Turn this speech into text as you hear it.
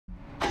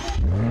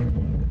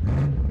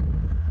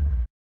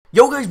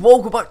Yo guys,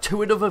 welcome back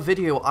to another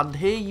video, and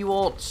here you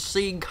are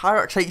seeing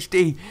Hyrax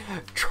HD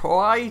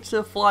try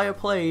to fly a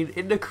plane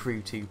in the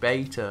Crew 2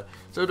 beta.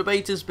 So the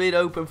beta's been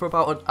open for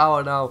about an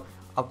hour now.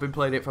 I've been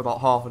playing it for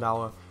about half an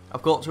hour.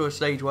 I've got to a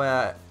stage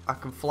where I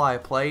can fly a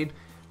plane,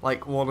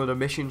 like one of the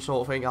missions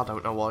sort of thing. I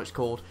don't know what it's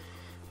called.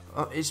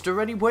 Is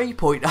there any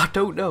waypoint? I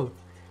don't know.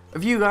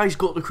 Have you guys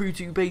got the Crew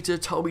 2 beta?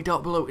 Tell me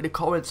down below in the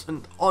comments,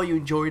 and are you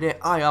enjoying it?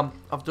 I am.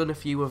 I've done a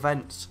few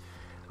events.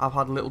 I've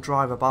had a little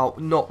drive about,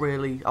 I've not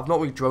really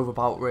drove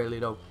about really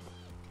though,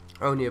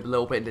 only a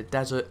little bit in the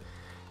desert,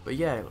 but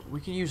yeah,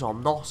 we can use our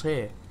NOS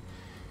here.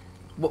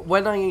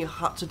 When I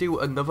had to do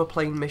another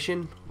plane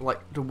mission, like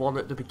the one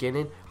at the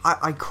beginning,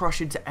 I crashed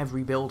into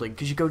every building,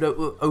 because you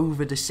go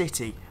over the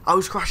city. I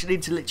was crashing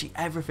into literally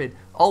everything.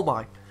 Oh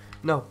my,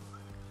 no,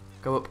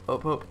 go up,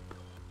 up, up.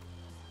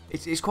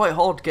 It's quite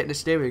hard getting the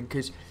steering,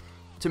 because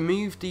to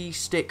move the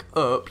stick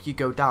up, you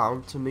go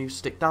down, to move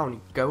stick down,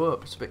 you go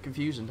up. It's a bit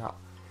confusing that.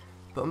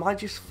 But am I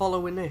just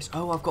following this?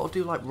 Oh, I've got to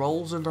do like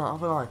rolls and that,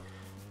 haven't I?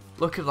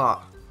 Look at that.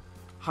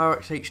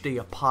 Hyrax HD,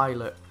 a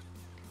pilot.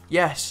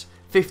 Yes,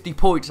 50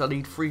 points, I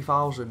need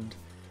 3,000.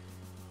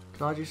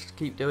 Can I just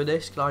keep doing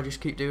this? Can I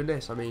just keep doing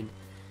this? I mean,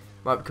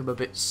 might become a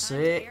bit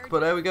sick,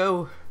 but there we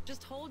go.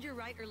 Just hold your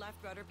right or left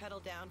rudder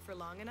pedal down for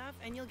long enough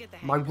and you'll get the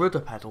hang My of it.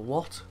 rudder pedal,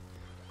 what?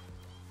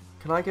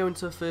 Can I go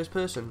into first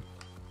person,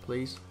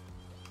 please?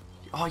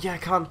 Oh yeah, I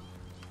can.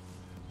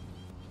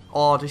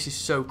 Oh, this is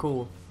so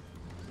cool.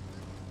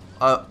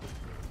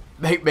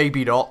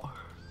 Maybe not.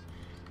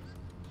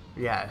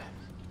 Yeah.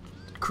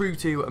 Crew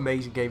 2,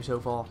 amazing game so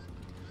far.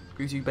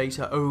 Crew 2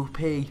 beta, OP.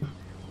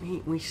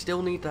 We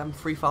still need them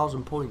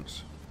 3,000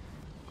 points.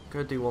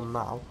 Gonna do one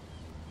now.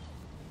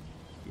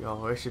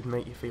 Yo, this should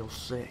make you feel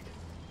sick.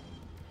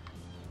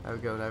 There we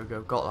go, there we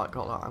go. Got that,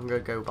 got that. I'm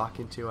gonna go back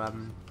into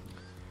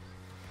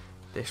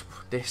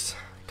this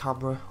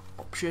camera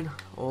option.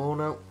 Oh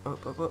no,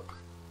 up, up, up.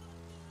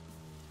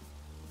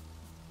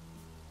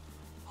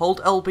 Hold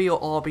LB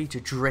or RB to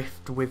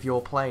drift with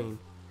your plane.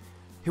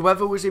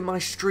 Whoever was in my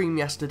stream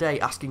yesterday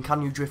asking,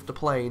 can you drift a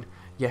plane?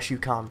 Yes, you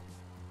can.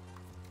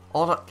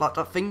 Oh,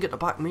 that thing at the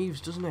back moves,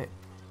 doesn't it?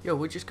 Yo,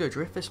 we're just gonna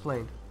drift this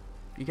plane.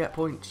 You get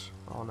points.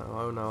 Oh no,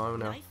 oh no, oh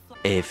no.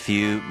 A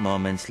few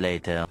moments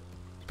later.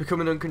 It's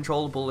becoming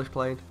uncontrollable, this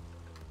plane.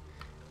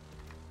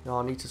 No,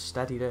 I need to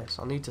steady this.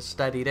 I need to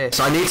steady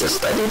this. I need to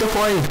steady the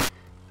plane.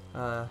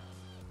 I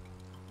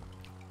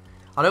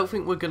don't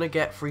think we're gonna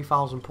get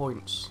 3,000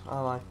 points,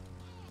 am I?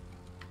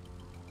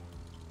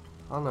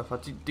 I don't know if I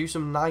do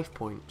some knife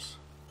points.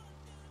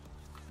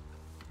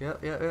 Yeah,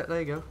 there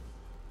you go.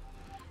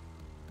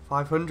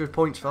 500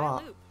 points for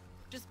that.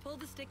 Just pull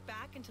the stick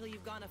back until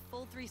you've gone a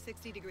full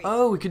 360 degrees.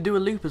 Oh, we can do a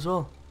loop as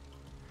well.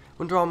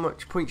 Wonder how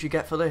much points you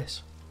get for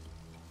this.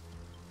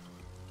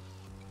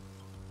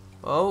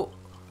 Oh.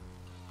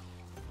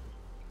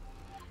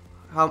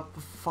 How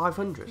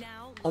 500?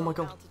 Oh my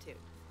god. Altitude.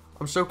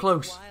 I'm so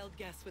close. Wild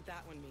guess what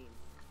that one means.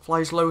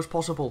 Fly as low as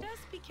possible.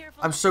 Just be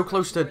careful I'm not so to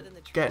close crash to more than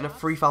the getting a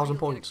tree-tops, 3,000 or you'll get a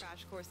points.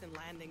 crash course in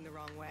landing the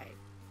wrong way.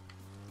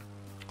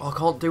 Oh, I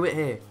can't do it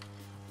here.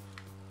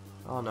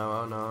 Oh no,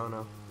 oh no, oh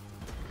no.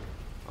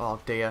 Oh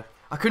dear.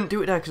 I couldn't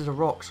do it there because of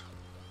rocks.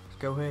 Let's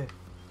go here.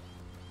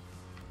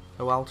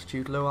 Low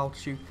altitude, low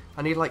altitude.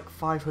 I need like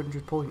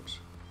 500 points.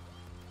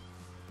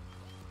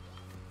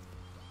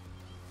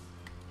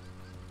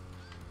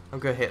 I'm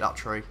going to hit that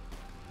tree.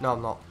 No,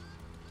 I'm not.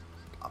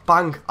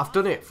 Bang! I've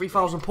done it!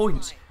 3,000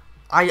 points!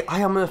 I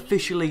am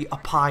officially a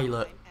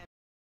pilot.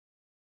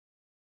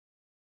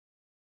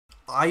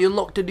 I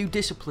unlocked a new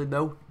discipline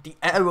though, the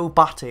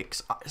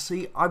aerobatics.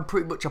 See, I'm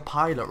pretty much a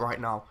pilot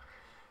right now.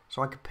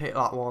 So I could pick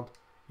that one.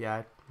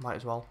 Yeah, might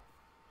as well.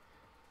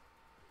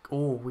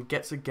 Oh, we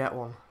get to get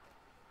one.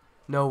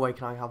 No way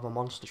can I have a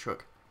monster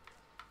truck.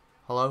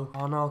 Hello?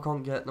 Oh no, I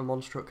can't get the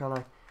monster truck, can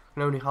I? I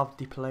can only have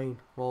the plane.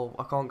 Well,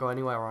 I can't go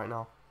anywhere right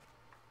now.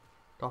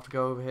 Do I have to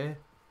go over here?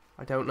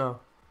 I don't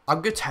know.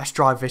 I'm going to test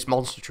drive this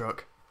monster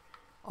truck.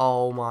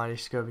 Oh my,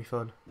 this is going to be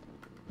fun.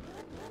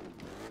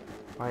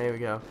 Right, here we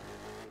go.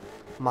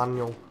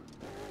 Manual.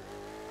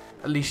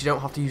 At least you don't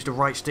have to use the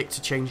right stick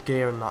to change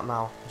gear and that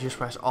now. You just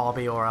press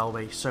RB or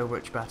LB. So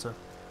much better.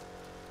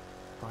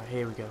 Right,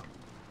 here we go.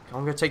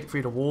 I'm going to take it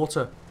through the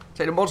water.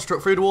 Take the monster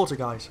truck through the water,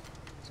 guys.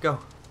 Let's go.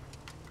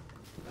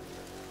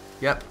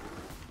 Yep.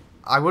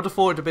 I would have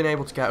thought it'd have been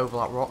able to get over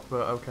that rock,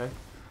 but okay.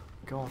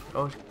 God.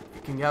 Oh,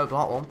 you can get over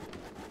that one.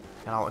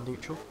 Get out of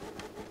neutral.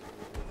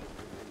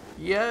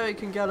 Yeah, it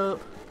can get up.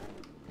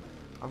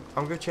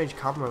 I'm going to change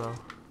camera though.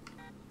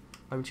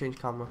 Let me change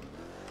camera.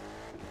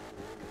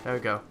 There we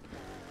go.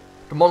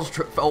 The monster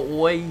truck felt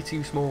way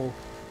too small.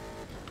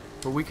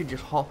 But we could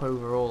just hop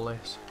over all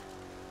this.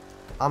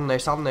 And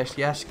this, and this.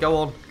 Yes, go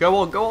on. Go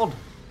on, go on.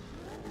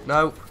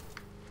 No.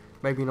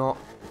 Maybe not.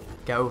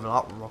 Get over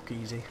that rock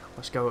easy.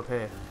 Let's go up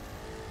here.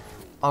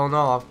 Oh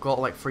no, I've got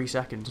like 3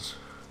 seconds.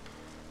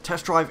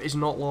 Test drive is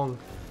not long.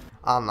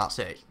 And that's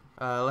it.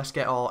 Let's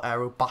get our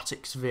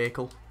aerobatics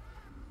vehicle.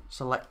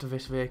 Select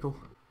this vehicle.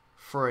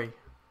 3.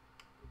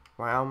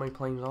 Right, how many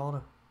planes are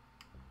there?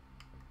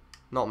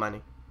 Not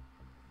many.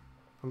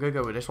 I'm going to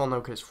go with this one though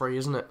because it's free,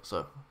 isn't it?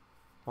 So,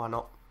 why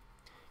not?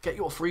 Get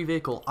your free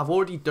vehicle. I've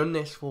already done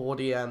this for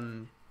the,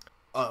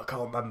 I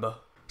can't remember.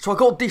 So I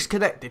got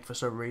disconnected for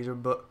some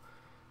reason, but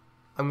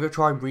I'm going to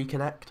try and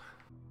reconnect.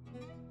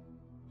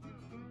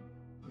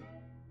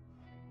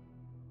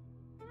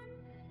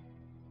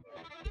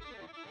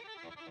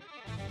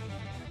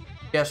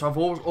 Yeah, so I've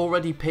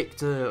already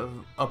picked a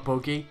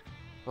buggy,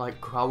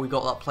 like how we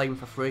got that plane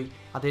for free.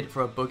 I did it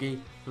for a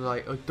buggy,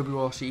 like a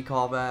WRC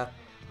car there,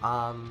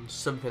 and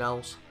something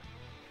else.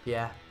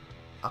 Yeah,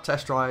 I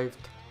test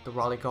drived the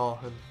rally car,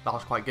 and that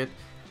was quite good.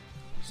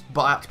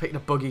 But I had to pick the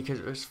buggy because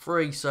it was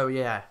free, so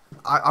yeah.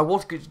 I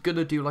was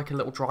gonna do like a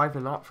little drive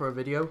in that for a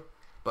video,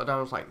 but then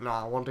I was like,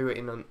 nah, I want to do it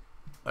in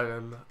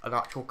an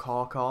actual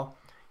car.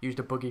 Use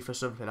the buggy for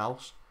something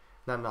else.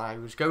 Then I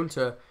was going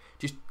to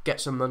just get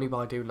some money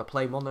by doing the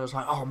plane one. I was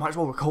like, oh, I might as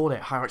well record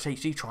it. Hyrax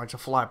HD trying to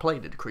fly a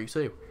plane in the Crew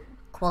 2.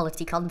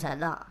 Quality content,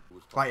 that.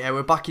 Right, yeah,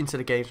 we're back into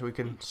the game, so we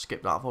can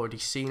skip that. I've already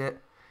seen it.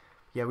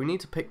 Yeah, we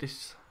need to pick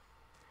this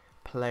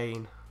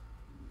plane.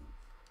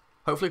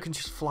 Hopefully it can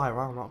just fly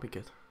around. That'll be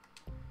good.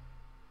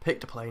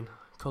 Pick the plane.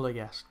 Colour,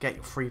 yes. Get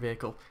your free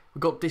vehicle. We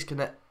got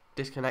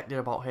disconnected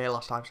about here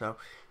last time, so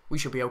we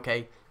should be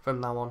okay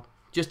from now on.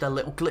 Just a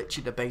little glitch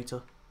in the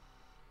beta.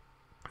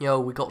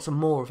 Yo, we got some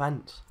more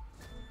events.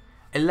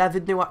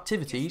 11 new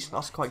activities.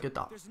 That's quite good,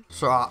 that.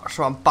 So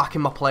I'm back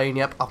in my plane.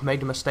 Yep, I've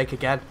made a mistake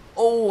again.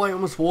 Oh, I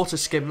almost water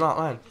skimmed that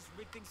then.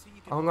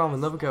 I'm gonna have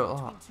another go at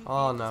that.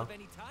 Oh no.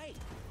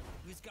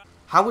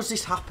 How has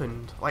this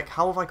happened? Like,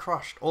 how have I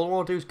crashed? All I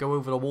want to do is go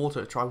over the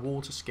water, try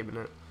water skimming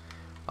it.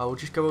 I will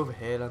just go over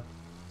here then.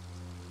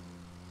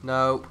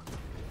 Nope.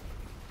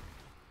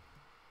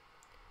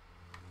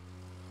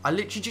 I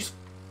literally just...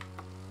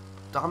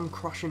 I'm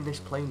crashing this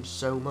plane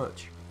so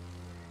much.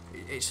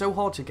 It's so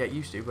hard to get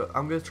used to, but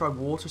I'm going to try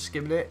water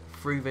skimming it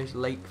through this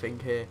lake thing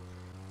here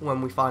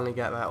when we finally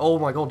get there. Oh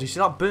my god, do you see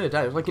that bird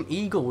there? It was like an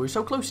eagle. We were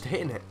so close to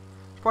hitting it.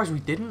 Surprised we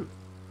didn't.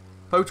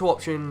 Photo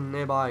option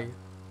nearby.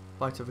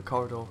 Light of the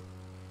corridor.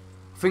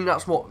 I think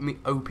that's what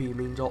OP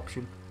means,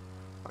 option.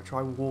 I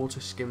try water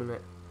skimming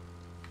it.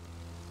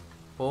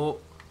 Oh.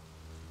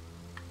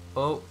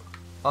 Oh.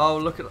 Oh,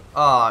 look at...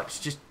 Ah, it's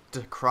just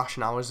a crash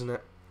now, isn't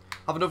it?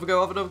 Have another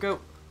go, have another go.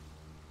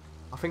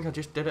 I think I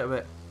just did it a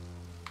bit.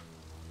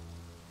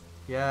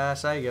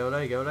 Yes, there you go,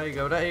 there you go, there you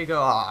go, there you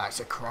go. Ah, it's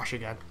a crash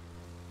again.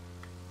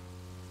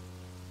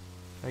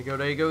 There you go,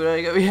 there you go, there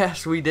you go.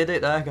 Yes, we did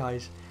it there,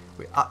 guys.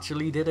 We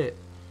actually did it.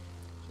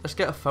 Let's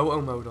get a photo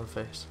mode on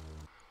this.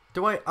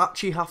 Do I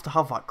actually have to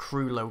have that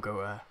crew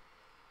logo there?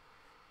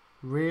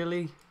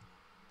 Really?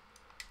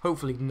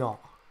 Hopefully not.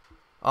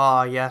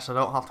 Ah, yes, I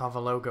don't have to have a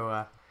logo there.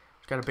 I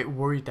was getting a bit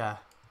worried there.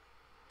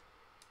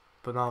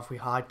 But now if we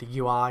hide the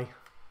UI,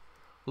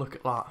 look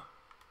at that.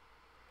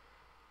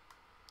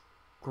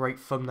 Great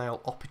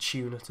thumbnail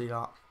opportunity,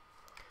 that.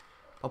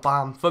 But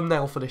bam,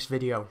 thumbnail for this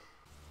video.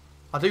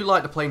 I do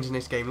like the planes in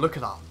this game. Look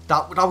at that.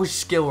 That was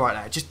skill right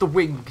there. Just the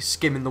wing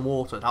skimming the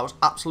water. That was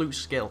absolute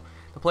skill.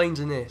 The planes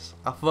in this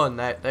are fun.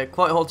 They're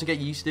quite hard to get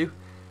used to,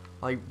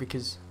 like,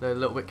 because they're a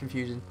little bit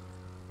confusing.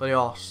 But they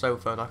are so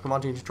fun. I can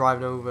imagine just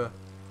driving over,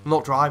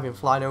 not driving,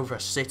 flying over a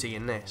city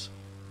in this.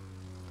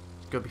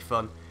 It's gonna be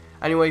fun.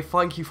 Anyway,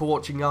 thank you for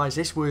watching, guys.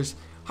 This was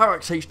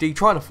Hyrax HD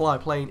trying to fly a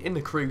plane in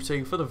the Crew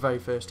 2 for the very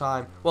first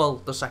time. Well,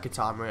 the second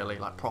time really,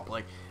 like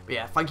properly. But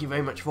yeah, thank you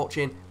very much for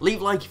watching.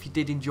 Leave a like if you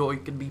did enjoy.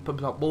 Going to be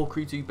pumping out more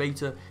Crew 2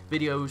 beta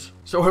videos.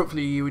 So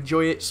hopefully you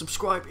enjoy it.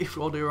 Subscribe if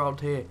you're new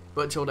around here.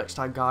 But until next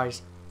time,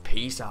 guys,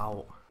 peace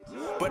out.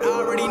 But I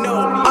already know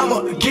I'm a